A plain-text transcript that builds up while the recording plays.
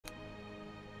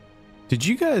Did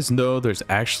you guys know there's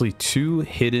actually two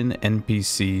hidden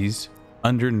NPCs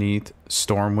underneath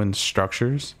Stormwind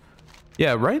structures?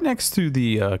 Yeah, right next to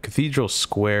the Cathedral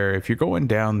Square, if you're going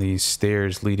down these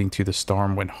stairs leading to the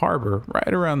Stormwind Harbor,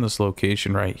 right around this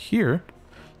location right here,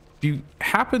 if you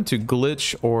happen to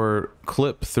glitch or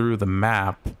clip through the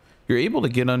map, you're able to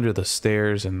get under the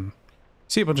stairs and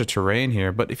see a bunch of terrain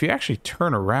here. But if you actually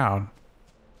turn around,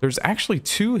 there's actually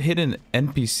two hidden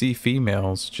NPC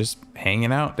females just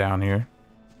hanging out down here.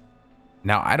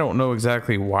 Now, I don't know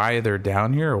exactly why they're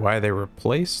down here or why they were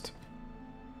placed.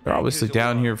 They're obviously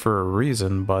down here for a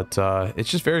reason, but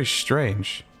it's just very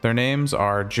strange. Their names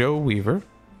are Joe Weaver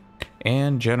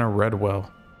and Jenna Redwell.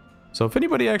 So if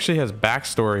anybody actually has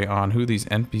backstory on who these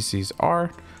NPCs are,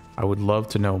 I would love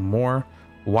to know more.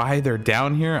 Why they're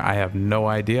down here, I have no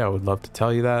idea. I would love to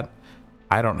tell you that.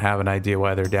 I don't have an idea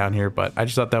why they're down here, but I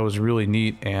just thought that was really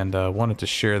neat and wanted to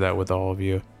share that with all of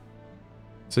you.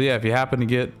 So yeah, if you happen to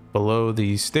get below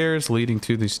the stairs leading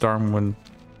to the Stormwind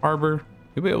Harbor,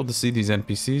 you'll be able to see these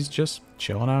NPCs just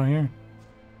chilling out here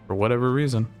for whatever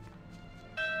reason.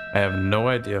 I have no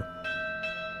idea.